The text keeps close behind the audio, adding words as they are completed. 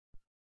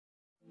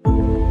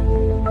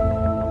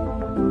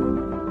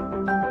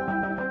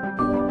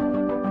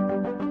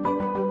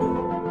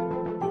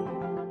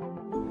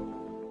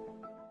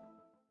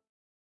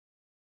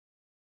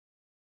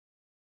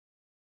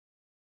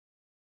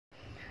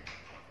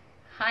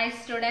Hi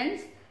students,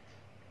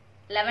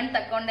 11th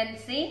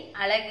Accountancy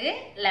அலகு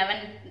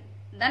 11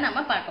 தான்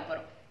நம்ம பார்க்க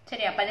போறோம்.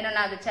 சரியா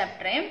 11வது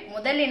சாப்டர்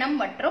முதலினம்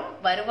மற்றும்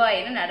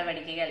வருவாயின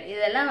நடவடிக்கைகள்.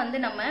 இதெல்லாம் வந்து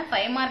நம்ம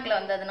 5 மார்க்ல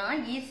வந்ததுனா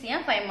ஈஸியா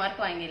 5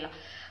 மார்க் வாங்கிடலாம்.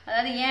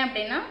 அதாவது ஏன்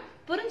அப்படினா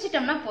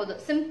புரிஞ்சிட்டோம்னா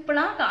போதும்.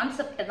 சிம்பிளா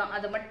கான்செப்ட் தான்.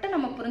 அது மட்டும்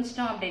நம்ம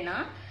புரிஞ்சிட்டோம் அப்படினா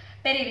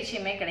பெரிய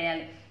விஷயமே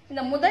கிடையாது.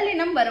 இந்த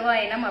முதலினம்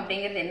வருவாயினம்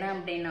அப்படிங்கிறது என்ன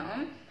அப்படினா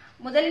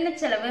முதலின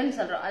செலவுன்னு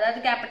சொல்றோம். அதாவது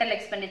கேபிட்டல்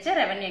எக்ஸ்பெண்டிச்சர்,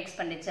 ரெவென்யூ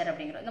எக்ஸ்பெண்டிச்சர்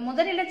அப்படிங்கிறோம். இந்த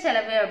முதலின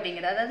செலவு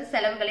அப்படிங்கிறது அதாவது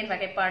செலவுகளின்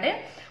வகைப்பாடு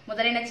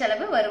முதலின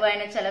செலவு,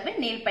 வருவாயின செலவு,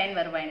 நீள்பயன்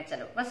வருவாயின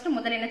செலவு. ஃபர்ஸ்ட்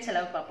முதலின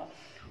செலவு பார்ப்போம்.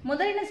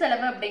 முதலின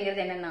செலவு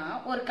அப்படிங்கிறது என்னன்னா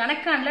ஒரு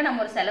கணக்காண்டுல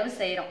நம்ம ஒரு செலவு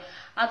செய்யறோம்.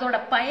 அதோட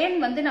பயன்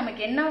வந்து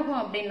நமக்கு என்ன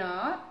ஆகும் அப்படின்னா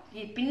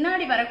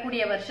பின்னாடி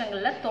வரக்கூடிய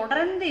வருஷங்கள்ல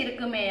தொடர்ந்து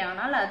இருக்குமே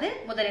ஆனால் அது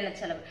முதலின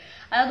செலவு.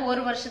 அதாவது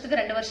ஒரு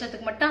வருஷத்துக்கு 2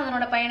 வருஷத்துக்கு மட்டும்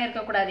அதனோட பயன்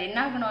இருக்கக்கூடாது. என்ன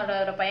ஆகணும்,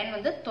 அதோட பயன்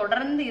வந்து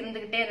தொடர்ந்து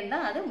இருந்துகிட்டே இருந்தா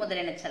அது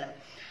முதலின செலவு.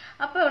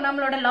 அப்போ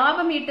நம்மளோட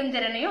லாபம் ஈட்டும்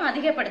திறனையும்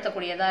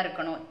அதிகப்படுத்தக்கூடியதா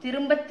இருக்கணும்.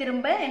 திரும்ப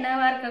திரும்ப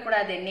என்னவா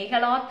இருக்கக்கூடாது,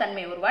 நிகழா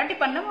தன்மை. ஒரு வாட்டி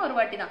பண்ணோம், ஒரு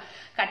வாட்டி தான்.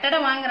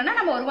 கட்டடம் வாங்குறோம்னா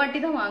நம்ம ஒரு வாட்டி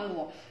தான்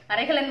வாங்குவோம்.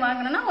 அறைகலன்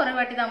வாங்குறோம்னா ஒரு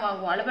வாட்டி தான்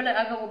வாங்குவோம்.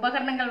 அலுவலக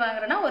உபகரணங்கள்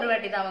வாங்குறோம்னா ஒரு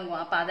வாட்டி தான்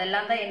வாங்குவோம். அப்ப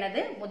அதெல்லாம் தான்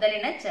என்னது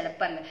முதலின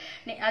செலவு.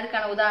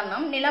 அதுக்கான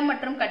உதாரணம் நிலம்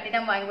மற்றும்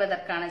கட்டிடம்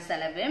வாங்குவதற்கான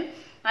செலவு,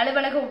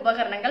 அலுவலக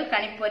உபகரணங்கள்,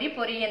 கணிப்பொறி,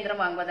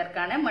 பொறியியந்திரம்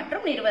வாங்குவதற்கான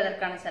மற்றும்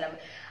நிறுவதற்கான செலவு.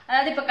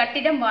 அதாவது இப்ப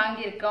கட்டிடம்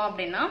வாங்கியிருக்கோம்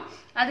அப்படின்னா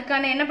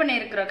அதுக்கான என்ன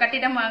பண்ணிருக்கிறோம்,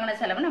 கட்டிடம் வாங்கின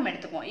செலவு நம்ம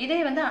எடுத்துக்குவோம். இதே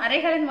வந்து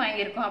அறைகலன்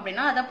வாங்கியிருக்கோம்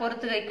அப்படின்னா அதை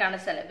பொறுத்துகைக்கான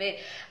செலவு,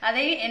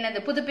 அதை என்னது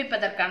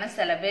புதுப்பிப்பதற்கான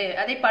செலவு,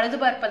 அதை பழுது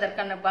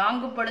பார்ப்பதற்கான,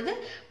 வாங்கும் பொழுது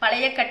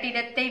பழைய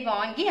கட்டிடத்தை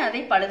வாங்கி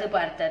அதை பழுது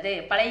பார்த்தது,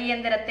 பழைய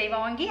இயந்திரத்தை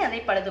வாங்கி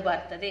அதை பழுது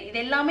பார்த்தது. இது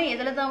எல்லாமே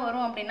எதுலதான்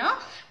வரும் அப்படின்னா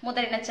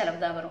முதலின செலவு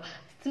தான் வரும்.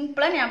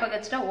 சிம்பிளா ஞாபகம்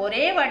வச்சுட்டா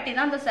ஒரே வாட்டி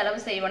தான் அந்த செலவு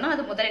செய்வோம்னா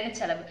அது முதலின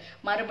செலவு.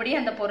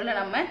 மறுபடியும் அந்த பொருளை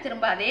நம்ம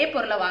திரும்ப அதே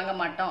பொருளை வாங்க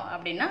மாட்டோம்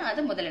அப்படின்னா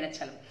அது முதலின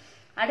செலவு.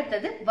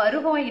 அடுத்தது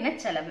வருவாயின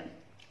செலவு.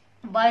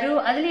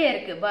 அதுலயே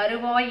இருக்கு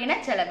வருவாயின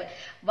செலவு.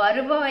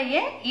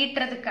 வருவாயை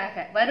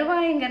ஈட்டுறதுக்காக.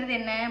 வருவாய்ங்கிறது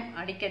என்ன,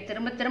 அடிக்க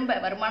திரும்ப திரும்ப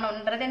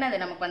வருமானம்ன்றது என்ன,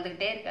 அது நமக்கு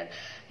வந்துகிட்டே இருக்காது.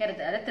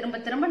 அதை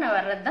திரும்ப திரும்ப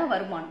வர்றதுதான்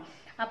வருமானம்.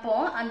 அப்போ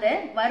அந்த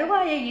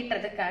வருவாயை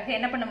ஈட்டுறதுக்காக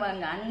என்ன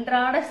பண்ணுவாங்க,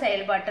 அன்றாட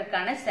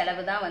செயல்பாட்டுக்கான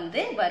செலவு தான்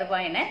வந்து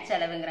வருவாயின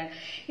செலவுங்கிறாங்க.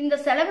 இந்த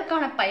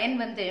செலவுக்கான பயன்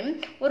வந்து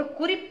ஒரு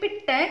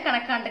குறிப்பிட்ட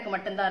கணக்காண்டுக்கு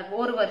மட்டும்தான்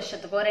இருக்கும். 1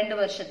 வருஷத்துக்கோ 2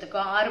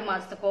 வருஷத்துக்கோ 6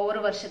 மாசத்துக்கோ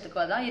 1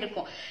 வருஷத்துக்கோ தான்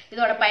இருக்கும்.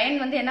 இதோட பயன்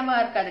வந்து என்னவா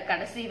இருக்காது,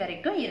 கடைசி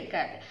வரைக்கும்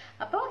இருக்காது.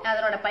 அப்போ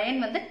அதனோட பயன்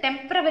வந்து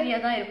டெம்பரவரியா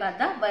தான் இருக்கும்.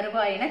 அதுதான்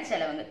வருவாயின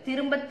செலவுங்க,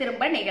 திரும்ப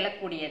திரும்ப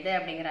நிகழக்கூடியது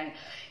அப்படிங்கிறாங்க.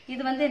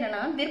 இது வந்து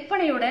என்னன்னா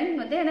விற்பனையுடன்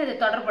வந்து என்னது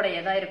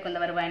தொடர்புடையதா இருக்கும்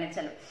இந்த வருவாயின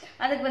செலவு.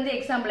 அதுக்கு வந்து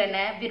எக்ஸாம்பிள்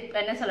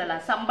என்ன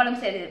சொல்லலாம்,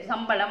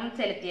 சம்பளம்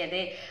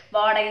செலுத்தியது,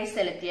 வாடகை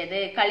செலுத்தியது,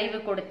 கழிவு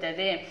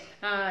கொடுத்தது,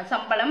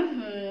 சம்பளம்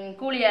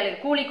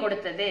கூலி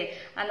கொடுத்தது,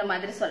 அந்த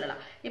மாதிரி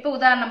சொல்லலாம். இப்ப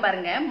உதாரணம்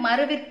பாருங்க,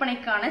 மறு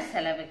விற்பனைக்கான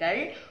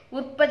செலவுகள்,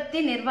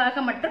 உற்பத்தி,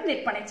 நிர்வாகம் மற்றும்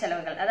விற்பனை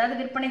செலவுகள். அதாவது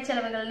விற்பனை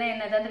செலவுகள்னா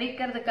என்னது, அது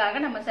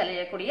விற்கிறதுக்காக நம்ம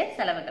செய்யக்கூடிய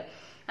செலவுகள்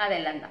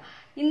அதெல்லாம் தான்.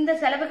 இந்த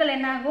செலவுகள்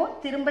என்ன ஆகும்,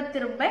 திரும்ப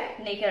திரும்ப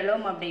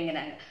நிகழும்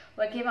அப்படிங்கிறாங்க.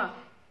 ஓகேவா.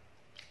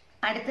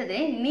 அடுத்தது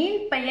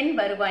நீள்பயன்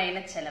வருவாயின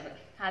செலவு.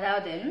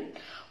 அதாவது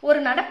ஒரு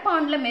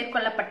நடப்பாண்டுல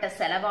மேற்கொள்ளப்பட்ட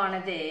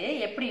செலவானது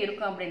எப்படி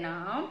இருக்கும் அப்படின்னா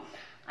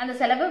அந்த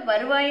செலவு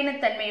வருவாயின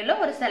தன்மையுள்ள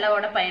ஒரு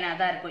செலவோட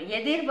பயனாதான் இருக்கும்.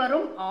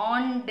 எதிர்வரும்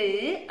ஆண்டு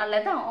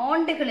அல்லது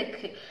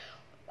ஆண்டுகளுக்கு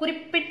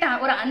குறிப்பிட்ட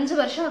ஒரு 5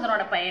 வருஷம்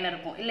அதனோட பயன்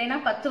இருக்கும், இல்லைன்னா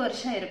 10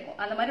 வருஷம் இருக்கும்.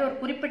 அந்த மாதிரி ஒரு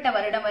குறிப்பிட்ட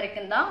வருடம்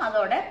வரைக்கும் தான்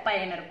அதோட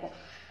பயன் இருக்கும்.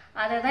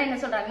 அதான் என்ன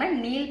சொல்றாங்கன்னா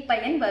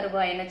நீள்பயன்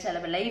வருவாயின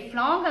செலவு. லைஃப்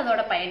லாங்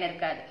அதோட பயன்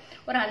இருக்காது.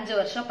 ஒரு 5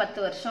 வருஷம் 10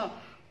 வருஷம்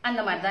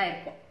அந்த மாதிரிதான்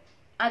இருக்கும்.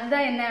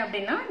 அதுதான் என்ன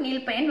அப்படின்னா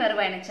நீள்பயன்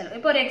வருவாயின செலவு.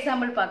 இப்போ ஒரு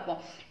எக்ஸாம்பிள் பார்ப்போம்.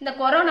 இந்த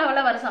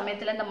கொரோனாவில் வர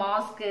சமயத்துல இந்த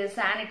மாஸ்க்,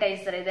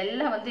 சானிடைசர்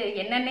இதெல்லாம் வந்து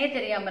என்னன்னே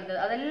தெரியாம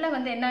இருந்தது. அதெல்லாம்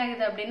வந்து என்ன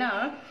ஆகுது அப்படின்னா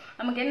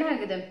நமக்கு என்ன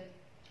ஆகுது,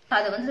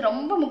 அது வந்து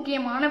ரொம்ப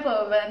முக்கியமான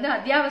வந்து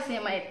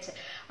அத்தியாவசியமாயிருச்சு.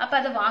 அப்ப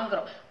அதை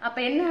வாங்குறோம். அப்ப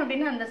என்ன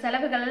அப்படின்னா அந்த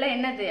செலவுகள்ல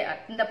என்னது,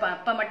 இந்த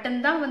அப்ப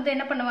மட்டும்தான் வந்து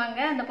என்ன பண்ணுவாங்க,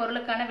 அந்த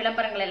பொருளுக்கான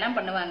விளம்பரங்கள் எல்லாம்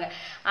பண்ணுவாங்க.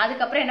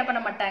 அதுக்கப்புறம் என்ன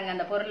பண்ண மாட்டாங்க,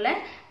 அந்த பொருளை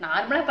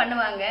நார்மலா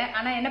பண்ணுவாங்க.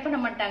 ஆனா என்ன பண்ண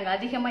மாட்டாங்க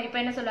அதிகமா.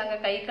 இப்ப என்ன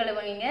சொல்லுவாங்க, கை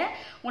கழுவுனீங்க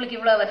உங்களுக்கு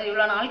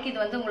இவ்வளவு நாளைக்கு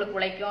இது வந்து உங்களுக்கு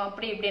உழைக்கும்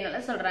அப்படி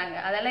இப்படின்னு சொல்றாங்க.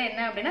 அதெல்லாம்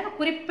என்ன அப்படின்னா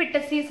குறிப்பிட்ட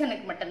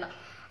சீசனுக்கு மட்டும்தான்.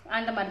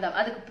 அந்த மாதிரிதான்.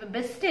 அதுக்கு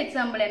பெஸ்ட்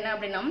எக்ஸாம்பிள் என்ன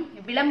அப்படின்னா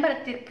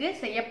விளம்பரத்திற்கு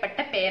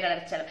செய்யப்பட்ட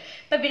பேரளர் செலவு.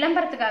 இப்ப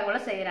விளம்பரத்துக்காக கூட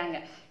செய்யறாங்க.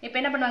 இப்ப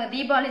என்ன பண்ணுவாங்க,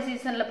 தீபாவளி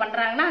சீசன்ல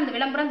பண்றாங்கன்னா அந்த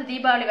விளம்பரம் அந்த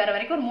தீபாவளி வர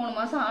வரைக்கும் ஒரு 3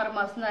 மாசம் 6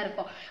 மாசம் தான்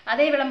இருக்கும்.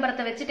 அதே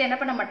விளம்பரத்தை வச்சுட்டு என்ன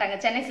பண்ண மாட்டாங்க,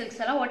 சென்னை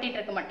சில்க்ஸ் எல்லாம் ஓட்டிட்டு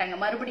இருக்க மாட்டாங்க.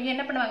 மறுபடியும்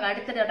என்ன பண்ணுவாங்க,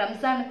 அடுத்த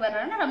ரம்ஜானுக்கு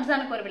வர்றாங்கன்னா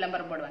ரம்ஜானுக்கு ஒரு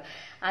விளம்பரம் போடுவாங்க.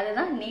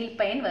 அதுதான்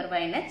நீள்பயன்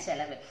வருவாயின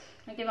செலவு.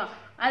 ஓகேவா.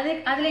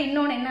 அதுல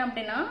இன்னொன்னு என்ன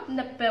அப்படின்னா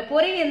இந்த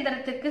பொறி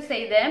இயந்திரத்துக்கு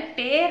செய்த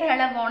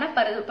பேரளவான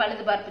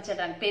பழுதுபார்ப்பு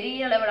செல்றாங்க,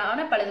 பெரிய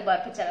அளவிலான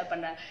பழுதுபார்ப்பு செலவு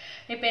பண்றாங்க.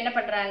 இப்ப என்ன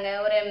பண்றாங்க,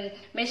 ஒரு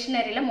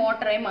மெஷினரியில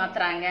மோட்டரை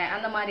மாத்துறாங்க,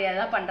 அந்த மாதிரி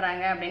எதாவது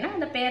பண்றாங்க அப்படின்னா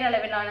அந்த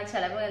பேரளவிலான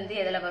செலவு வந்து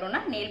எதுல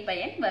வரும்னா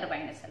நீள்பயன்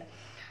வருவாயின செலவு.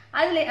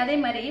 அதுல அதே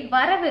மாதிரி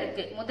வரவு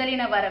இருக்கு,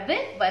 முதலின வரவு,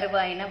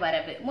 வருவாயின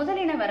வரவு.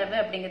 முதலின வரவு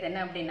அப்படிங்கிறது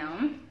என்ன அப்படின்னா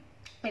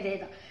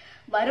இதேதான்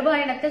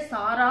வருவாயினத்தை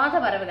சாராத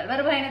வரவுகள்.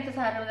 வருவாயினத்தை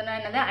சாராததுன்னா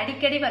என்னது,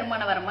 அடிக்கடி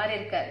வருமானம் வர மாதிரி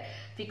இருக்காது.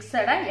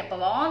 ஃபிக்ஸடா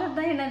எப்பவாவது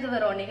தான் என்னது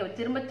வரும்,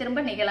 திரும்ப திரும்ப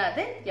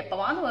நிகழாது,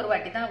 எப்பவாவது ஒரு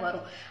வாட்டி தான்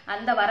வரும்.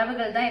 அந்த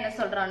வரவுகள் தான் என்ன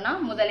சொல்றோம்னா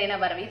முதலின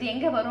வரவு. இது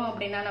எங்க வரும்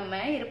அப்படின்னா நம்ம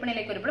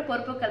இருப்புநிலை குறிப்பில்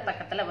பொறுப்புகள்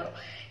பக்கத்துல வரும்.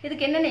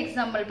 இதுக்கு என்னென்ன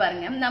எக்ஸாம்பிள்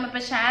பாருங்க. நம்ம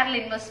இப்ப ஷேர்ல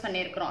இன்வெஸ்ட்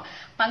பண்ணிருக்கிறோம்,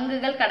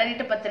 பங்குகள்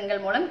கடனீட்டு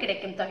பத்திரங்கள் மூலம்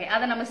கிடைக்கும் தொகை,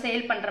 அதை நம்ம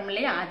சேல் பண்றோம்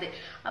இல்லையா, அது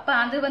அப்ப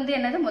அது வந்து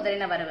என்னது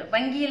முதலின வரவு.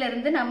 வங்கியில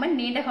இருந்து நம்ம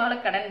நீண்ட கால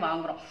கடன்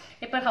வாங்குறோம்,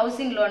 இப்ப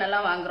ஹவுசிங் லோன்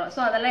எல்லாம் வாங்குறோம்.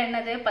 சோ அதெல்லாம்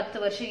என்னது 10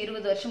 வருஷம்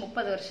 20 வருஷம்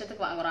 30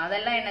 வருஷத்துக்கு வாங்குறோம்,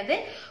 அதெல்லாம் என்னது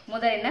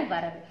முதலின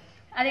வரவு.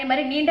 அதே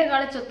மாதிரி நீண்ட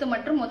கால சொத்து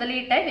மற்றும்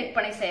முதலீட்டை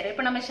விற்பனை செய்யறோம்.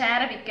 இப்ப நம்ம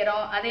ஷேரை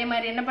விற்கிறோம், அதே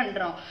மாதிரி என்ன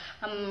பண்றோம்,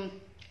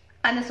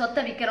 அந்த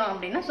சொத்தை விற்கிறோம்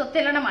அப்படின்னா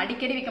சொத்தையெல்லாம் நம்ம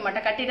அடிக்கடி விற்க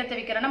மாட்டோம். கட்டிடத்தை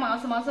விற்கிறோம்னா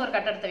மாசம் மாசம் ஒரு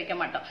கட்டடத்தை விற்க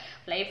மாட்டோம்.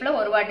 லைஃப்ல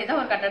ஒரு வாட்டி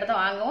தான் ஒரு கட்டடத்தை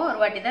வாங்குவோம்,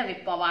 ஒரு வாட்டி தான்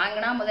விற்போம்.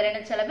 வாங்கினா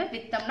முதலின செலவு,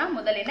 வித்தம்னா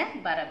முதலின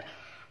வரவு.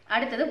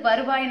 அடுத்தது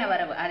வருவாயின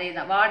வரவு.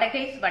 அதேதான்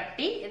வாடகை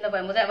வட்டி, இந்த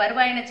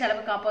வருவாயின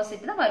செலவுக்கு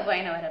ஆப்போசிட் தான்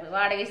வருவாயின வரவு.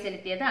 வாடகை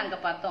செலுத்தியது அங்க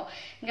பார்த்தோம்,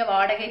 இங்க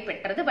வாடகை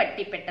பெற்றது,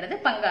 வட்டி பெற்றது,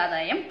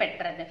 பங்காதாயம்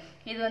பெற்றது.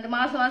 இது வந்து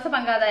மாசம் மாசம்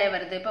பங்காதாயம்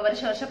வருது, இப்ப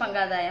வருஷம் வருஷம்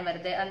பங்காதாயம்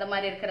வருது, அந்த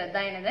மாதிரி இருக்கிறது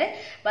தான் என்னது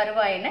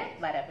வருவாயின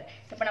வரவு.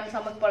 இப்ப நம்ம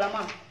சமக்கு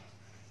போலாமா.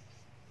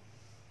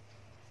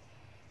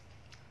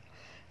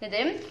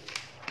 இது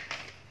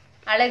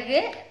அழகு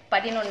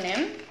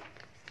 11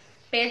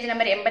 பேஜ்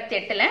நம்பர்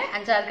 88ல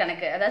 5வது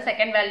கணக்கு, அதாவது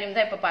செகண்ட் வேல்யூம்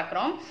தான் இப்ப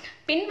பாக்குறோம்.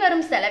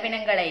 பின்வரும்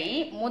செலவினங்களை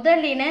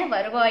முதலின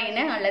வருவாயின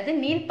அல்லது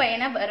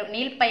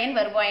நீள்பயன்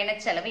வருவாயின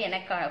செலவு என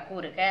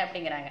கூறுக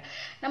அப்படிங்கிறாங்க.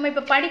 நம்ம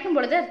இப்ப படிக்கும்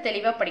பொழுது அது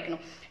தெளிவா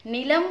படிக்கணும்.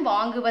 நிலம்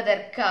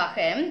வாங்குவதற்காக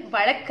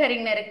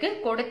வழக்கறிஞருக்கு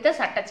கொடுத்த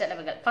சட்ட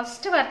செலவுகள்.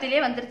 ஃபர்ஸ்ட் வார்த்தையிலே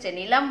வந்துருச்சு,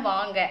 நிலம்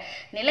வாங்க.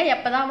 நிலம்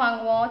எப்பதான்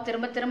வாங்குவோம்,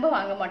 திரும்ப திரும்ப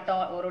வாங்க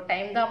மாட்டோம், ஒரு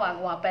டைம் தான்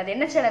வாங்குவோம். அப்ப அது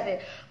என்ன செலவு,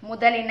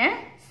 முதலின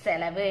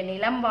செலவு.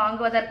 நிலம்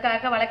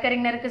வாங்குவதற்காக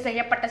வழக்கறிஞருக்கு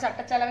செய்யப்பட்ட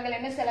சட்ட செலவுகள்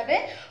என்ன செலவு,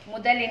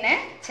 முதலின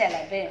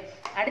செலவு.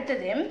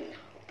 அடுத்தது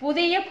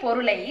புதிய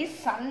பொருளை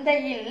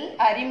சந்தையில்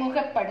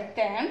அறிமுகப்படுத்த,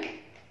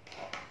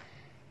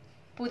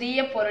 புதிய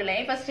பொருளை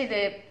ஃபர்ஸ்ட் இது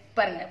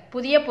பாருங்க,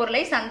 புதிய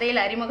பொருளை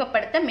சந்தையில்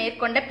அறிமுகப்படுத்த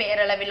மேற்கொண்ட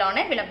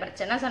பேரளவிலான விளம்பரம்.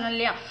 என்ன சொன்னோம்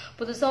இல்லையா,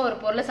 புதுசா ஒரு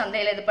பொருளை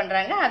சந்தையில இது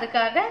பண்றாங்க,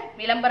 அதுக்காக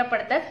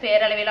விளம்பரப்படுத்த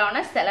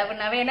பேரளவிலான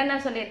செலவுனாவே என்ன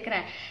நான்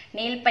சொல்லியிருக்கிறேன்,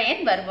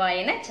 நீள்பயன்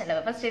வருவாயின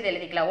செலவு. ஃபர்ஸ்ட் இது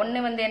எழுதிக்கலாம்.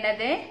 ஒண்ணு வந்து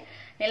என்னது,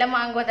 நிலம்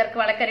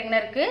வாங்குவதற்கு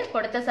வழக்கறிஞருக்கு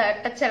கொடுத்த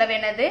சட்ட செலவு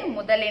என்னது,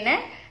 முதலின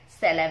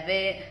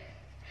செலவு.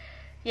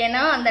 ஏன்னா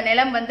அந்த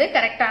நிலம் வந்து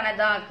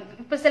கரெக்டானதான்.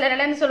 இப்ப சிலர்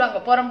எல்லாம் சொல்லுவாங்க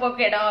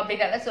புறம்போக்கு இடம்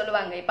அப்படிங்கிறத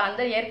சொல்லுவாங்க. இப்ப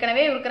அந்த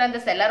ஏற்கனவே இருக்கிற அந்த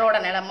செல்லரோட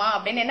நிலமா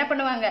அப்படின்னு என்ன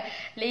பண்ணுவாங்க,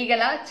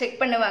 லீகலா செக்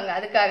பண்ணுவாங்க.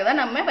 அதுக்காக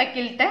தான் நம்ம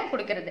வக்கீல்கிட்ட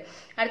கொடுக்கறது.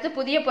 அடுத்து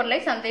புதிய பொருளை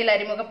சந்தையில்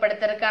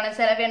அறிமுகப்படுத்துறதுக்கான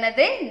செலவு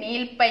என்னது,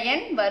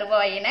 நீள்பயன்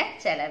வருவாயின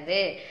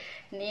செலவு.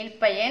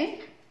 நீள்பயன்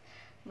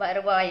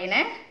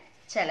வருவாயின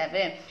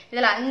செலவு.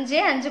 இதுல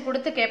 5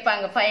 கொடுத்து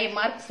கேட்பாங்க, 5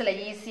 மார்க்ஸ்ல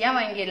ஈஸியா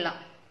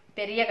வாங்கிடலாம்,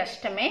 பெரிய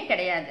கஷ்டமே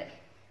கிடையாது.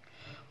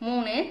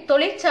 3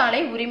 தொழிற்சாலை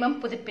உரிமம்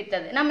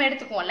புதுப்பித்தது. நம்ம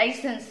எடுத்துக்குவோம்,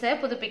 லைசன்ஸ்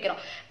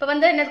புதுப்பிக்கிறோம். இப்ப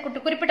வந்து என்ன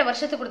குறிப்பிட்ட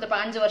வருஷத்துக்கு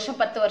கொடுத்துருப்போம், 5 வருஷம்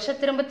 10 வருஷம்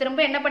திரும்ப திரும்ப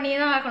என்ன பண்ணியே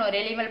தான் ஆகணும்,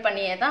 ரெனிவல்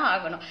பண்ணியே தான்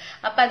ஆகணும்.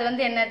 அப்ப அது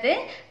வந்து என்னது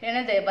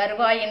என்னது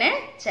வருவாயின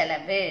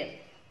செலவு.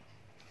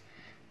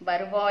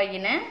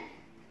 வருவாயின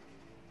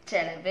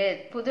செலவு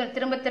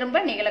திரும்ப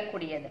திரும்ப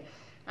நிகழக்கூடியது.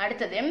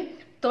 அடுத்தது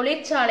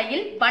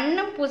தொழிற்சாலையில்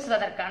வண்ணம்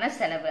பூசுவதற்கான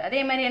செலவு. அதே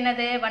மாதிரி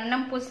என்னது,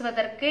 வண்ணம்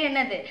பூசுவதற்கு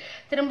என்னது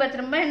திரும்ப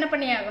திரும்ப என்ன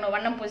பண்ணி ஆகணும்,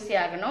 வண்ணம் பூசி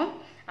ஆகணும்.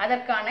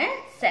 அதற்கான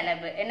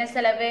செலவு என்ன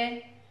செலவு,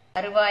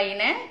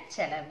 வருவாயின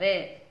செலவு.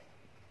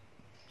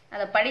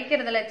 அதை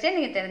படிக்கிறதுல வச்சு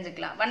நீங்க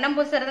தெரிஞ்சுக்கலாம். வண்ணம்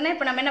பூசுறதுன்னா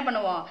இப்ப நம்ம என்ன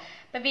பண்ணுவோம்,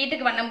 இப்ப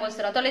வீட்டுக்கு வண்ணம்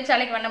பூசுறோம்,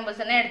 தொழிற்சாலைக்கு வண்ணம்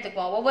பூசுறோம்னு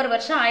எடுத்துக்குவோம். ஒவ்வொரு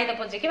வருஷம் ஆயுத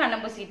பூஜைக்கு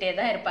வண்ணம் பூசிக்கிட்டே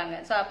தான் இருப்பாங்க.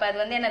 சோ அப்ப அது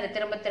வந்து என்னது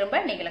திரும்ப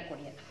திரும்ப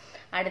நிகழக்கூடியது.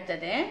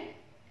 அடுத்தது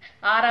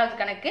 6வது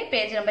கணக்கு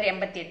பேஜ் நம்பர்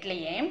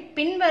 88லயே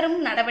பின்வரும்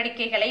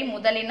நடவடிக்கைகளை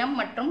முதலினம்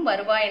மற்றும்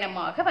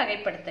வருவாயினமாக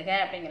வகைப்படுத்துக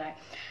அப்படிங்கிறாங்க.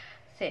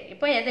 சரி,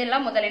 இப்போ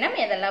எதெல்லாம் முதலினம்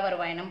எதெல்லாம்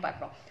வருவாயினம்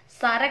பார்க்கிறோம்.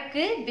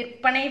 சரக்கு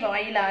விற்பனை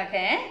வாயிலாக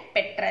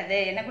பெற்றது.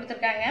 என்ன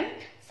கொடுத்திருக்காங்க,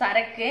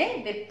 சரக்கு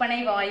விற்பனை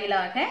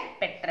வாயிலாக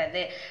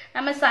பெற்றது.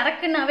 நம்ம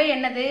சரக்குனாவே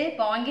என்னது,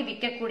 வாங்கி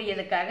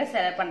விற்கக்கூடியதுக்காக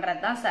செலவு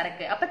பண்றதுதான்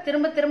சரக்கு. அப்ப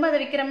திரும்ப திரும்ப அதை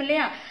விற்கிறோம்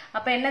இல்லையா,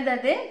 அப்ப என்னது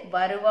அது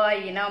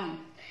வருவாயினம்.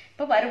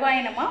 இப்ப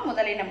வருவாயினமா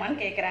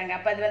முதலினமான்னு கேக்குறாங்க.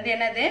 அப்ப அது வந்து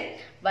என்னது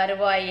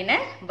வருவாயின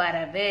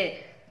வரவு.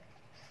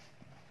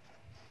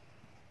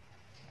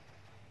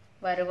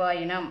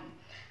 வருவாயினம்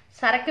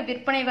சரக்கு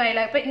விற்பனை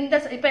வாயிலாக.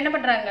 இப்ப என்ன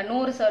பண்றாங்க,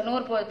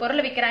 100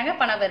 பொருளை விற்கிறாங்க,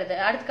 பணம் வருது.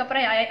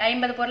 அதுக்கப்புறம்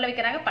 50 பொருளை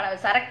விற்கிறாங்க,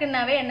 பணம்.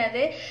 சரக்குனாவே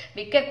என்னது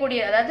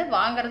விற்கக்கூடிய, அதாவது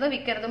வாங்குறதும்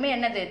விற்கிறதுமே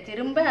என்னது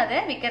திரும்ப அதை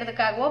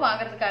விற்கிறதுக்காகவோ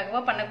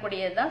வாங்குறதுக்காகவோ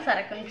பண்ணக்கூடியதுதான்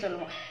சரக்குன்னு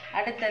சொல்லுவோம்.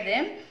 அடுத்தது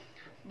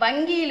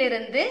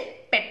வங்கியிலிருந்து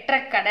பெற்ற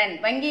கடன்.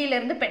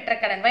 வங்கியிலிருந்து பெற்ற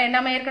கடன்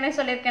நம்ம ஏற்கனவே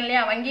சொல்லியிருக்கேன்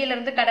இல்லையா,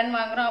 வங்கியிலிருந்து கடன்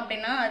வாங்குறோம்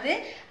அப்படின்னா அது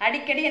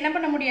அடிக்கடி என்ன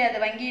பண்ண முடியாது,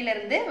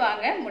 வங்கியிலிருந்து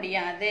வாங்க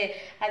முடியாது.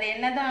 அது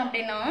என்னதான்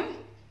அப்படின்னா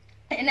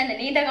என்னது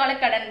நீண்டகால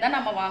கடன் தான்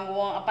நம்ம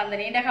வாங்குவோம். அப்ப அந்த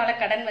நீண்டகால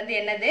கடன் வந்து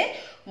என்னது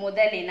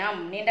முதலினம்.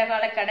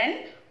 நீண்டகால கடன்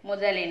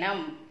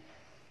முதலினம்.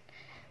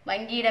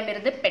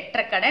 வங்கியிடமிருந்து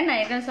பெற்ற கடன்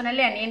நான் என்ன சொன்னேன்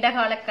இல்லையா,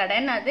 நீண்டகால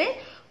கடன் அது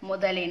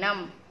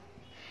முதலினம்.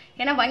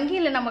 ஏன்னா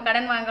வங்கியில நம்ம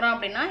கடன் வாங்குறோம்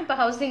அப்படின்னா இப்ப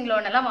ஹவுசிங்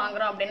லோன் எல்லாம்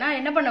வாங்குறோம் அப்படின்னா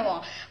என்ன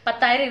பண்ணுவோம்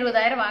 10,000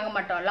 20,000 வாங்க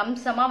மாட்டோம்,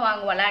 லம்சமா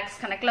வாங்குவோம்,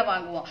 லேக்ஸ் கணக்குல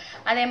வாங்குவோம்.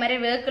 அதே மாதிரி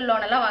வெஹிக்கிள்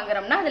லோன் எல்லாம்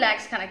வாங்குறோம்னா அது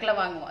லேக்ஸ் கணக்குல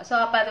வாங்குவோம். சோ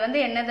அப்ப அது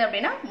வந்து என்னது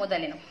அப்படின்னா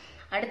முதலினம்.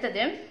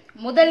 அடுத்தது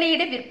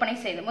முதலீடு விற்பனை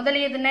செய்து.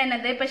 முதலீடுன்னா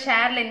என்னது? இப்ப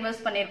ஷேர்ல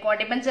இன்வெஸ்ட் பண்ணிருக்கோம்,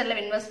 டிபெஞ்சர்ல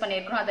இன்வெஸ்ட்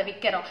பண்ணிருக்கோம், அதை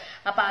விற்கிறோம்.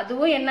 அப்ப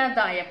அதுவும்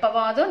என்னதான்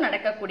எப்பவாதும்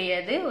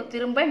நடக்கக்கூடியது,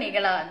 திரும்ப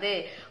நிகழாது.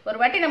 ஒரு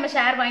வாட்டி நம்ம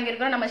ஷேர்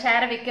வாங்கியிருக்கோம், நம்ம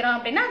ஷேரை விற்கிறோம்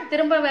அப்படின்னா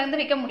திரும்ப வந்து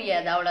விற்க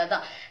முடியாது,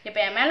 அவ்வளவுதான். இப்ப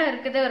என் மேல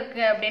இருக்கு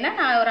அப்படின்னா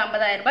நான் ஒரு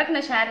 50,000 ரூபாய்க்கு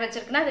நான் ஷேர்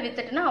வச்சிருக்கேன்னா அதை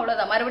வித்துட்டுனா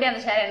அவ்வளவுதான், மறுபடியும்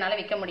அந்த ஷேர் என்னால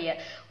விற்க முடியாது,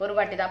 ஒரு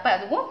வாட்டி தான். அப்ப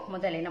அதுவும்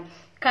முதலினம்.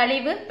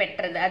 கழிவு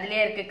பெற்றது,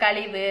 அதுலயே இருக்கு.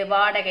 கழிவு,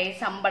 வாடகை,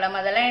 சம்பளம்,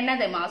 அதெல்லாம்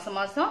என்னது மாசம்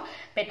மாசம்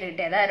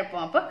பெற்றுக்கிட்டே தான்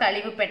இருப்போம். அப்போ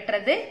கழிவு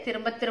பெற்றது,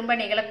 திரும்ப திரும்ப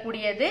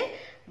நிகழக்கூடியது,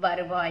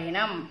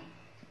 வருவாயினம்.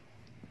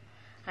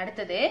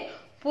 அடுத்தது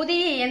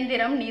புதிய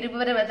இயந்திரம்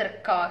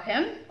நிறுவுவதற்காக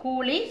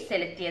கூலி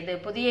செலுத்தியது.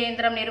 புதிய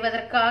இயந்திரம்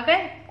நிறுவுவதற்காக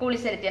கூலி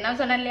செலுத்தியது. நான்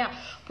சொன்னேன் இல்லையா,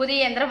 புதிய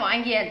இயந்திரம்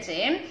வாங்கியாச்சு,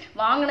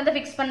 வாங்கினதை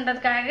பிக்ஸ்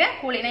பண்றதுக்காக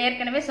கூலி. நான்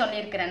ஏற்கனவே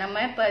சொல்லியிருக்கிறேன்,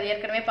 நம்ம இப்ப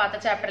ஏற்கனவே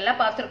பார்த்த சாப்டர்ல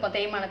பார்த்திருக்கோம்,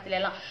 தேய்மானத்துல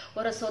எல்லாம்.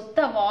 ஒரு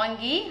சொத்தை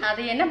வாங்கி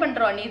அதை என்ன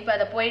பண்றோம், நீ இப்ப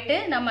அதை போயிட்டு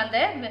நம்ம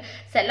அந்த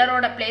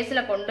செல்லரோட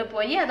பிளேஸ்ல கொண்டு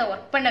போய் அதை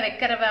ஒர்க் பண்ண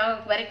வைக்கிற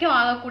வரைக்கும்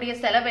ஆகக்கூடிய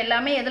செலவு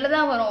எல்லாமே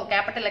எதுலதான் வரும்?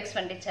 கேபிட்டல்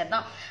எக்ஸ்பெண்டிச்சர்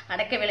தான்,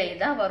 அடக்க விலை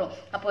தான் வரும்.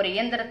 அப்போ ஒரு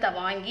இயந்திரத்தை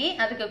வாங்கி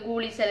அதுக்கு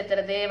கூலி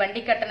செலுத்துறது,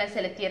 வண்டி கட்டணம்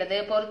செலுத்துறது,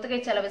 பொறுத்துகை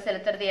செலவு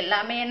செலுத்துறது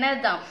எல்லாமே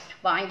என்னதான்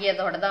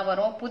வாங்கியதோட தான்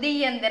வரும். புதிய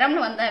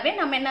இயந்திரம்னு வந்தாவே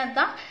நம்ம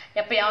என்னதான்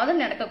எப்பயாவது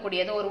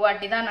நடக்கக்கூடியது, ஒரு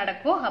வாட்டி தான்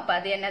நடக்கும். அப்ப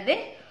அது என்னது?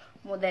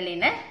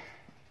 முதலின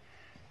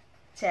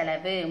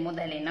செலவு,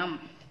 முதலினம்.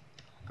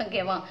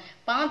 ஓகேவா?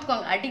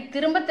 பாத்துக்கோங்க,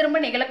 திரும்ப திரும்ப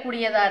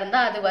நிகழக்கூடியதா இருந்தா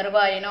அது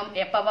வருவாயினம்,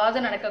 எப்பவாவது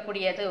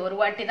நடக்கக்கூடியது, ஒரு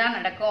வாட்டி தான்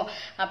நடக்கும்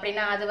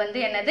அப்படின்னா அது வந்து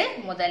என்னது?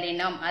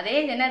 முதலினம். அதே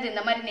என்னது,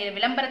 இந்த மாதிரி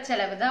விளம்பர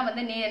செலவு தான்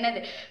வந்து நீ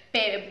என்னது,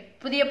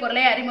 புதிய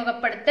பொருளை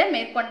அறிமுகப்படுத்த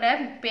மேற்கொண்ட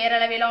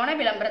பேரளவிலான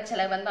விளம்பர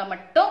செலவு வந்தா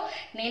மட்டும்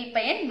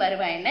நீள்பயன்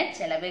வருவாயின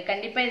செலவு.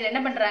 கண்டிப்பா இது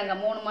என்ன பண்றாங்க,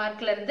 3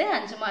 மார்க்ல இருந்து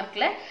 5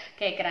 மார்க்ல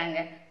கேக்குறாங்க.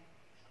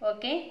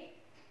 ஓகே.